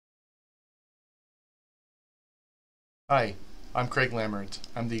Hi, I'm Craig Lammert.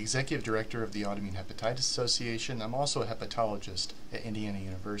 I'm the Executive Director of the Autoimmune Hepatitis Association. I'm also a hepatologist at Indiana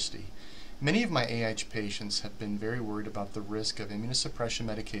University. Many of my AIH patients have been very worried about the risk of immunosuppression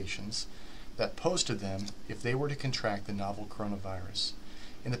medications that pose to them if they were to contract the novel coronavirus.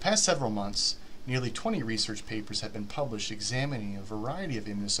 In the past several months, nearly 20 research papers have been published examining a variety of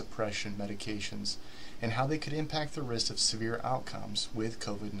immunosuppression medications and how they could impact the risk of severe outcomes with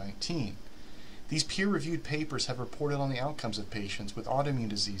COVID-19. These peer-reviewed papers have reported on the outcomes of patients with autoimmune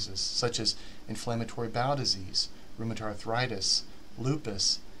diseases such as inflammatory bowel disease, rheumatoid arthritis,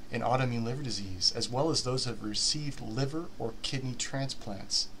 lupus, and autoimmune liver disease, as well as those who have received liver or kidney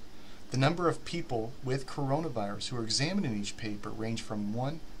transplants. The number of people with coronavirus who were examined in each paper ranged from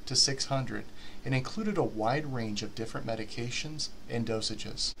 1 to 600 and included a wide range of different medications and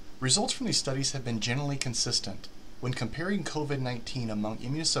dosages. Results from these studies have been generally consistent. When comparing COVID-19 among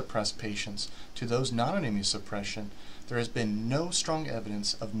immunosuppressed patients to those not on immunosuppression, there has been no strong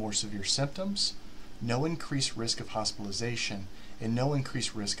evidence of more severe symptoms, no increased risk of hospitalization, and no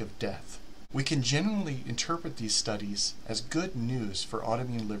increased risk of death. We can generally interpret these studies as good news for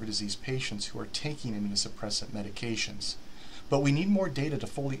autoimmune liver disease patients who are taking immunosuppressant medications. But we need more data to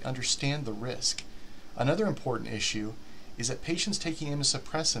fully understand the risk. Another important issue is that patients taking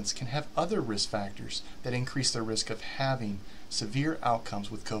immunosuppressants can have other risk factors that increase their risk of having severe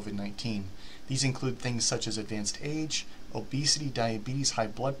outcomes with COVID-19. These include things such as advanced age, obesity, diabetes, high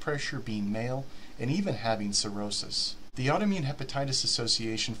blood pressure, being male, and even having cirrhosis. The Autoimmune Hepatitis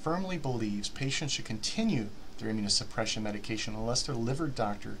Association firmly believes patients should continue their immunosuppression medication unless their liver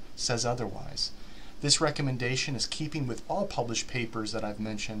doctor says otherwise. This recommendation is keeping with all published papers that I've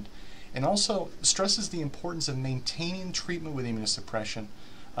mentioned, and also stresses the importance of maintaining treatment with immunosuppression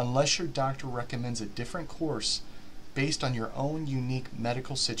unless your doctor recommends a different course based on your own unique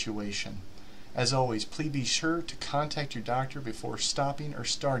medical situation. As always, please be sure to contact your doctor before stopping or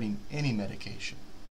starting any medication.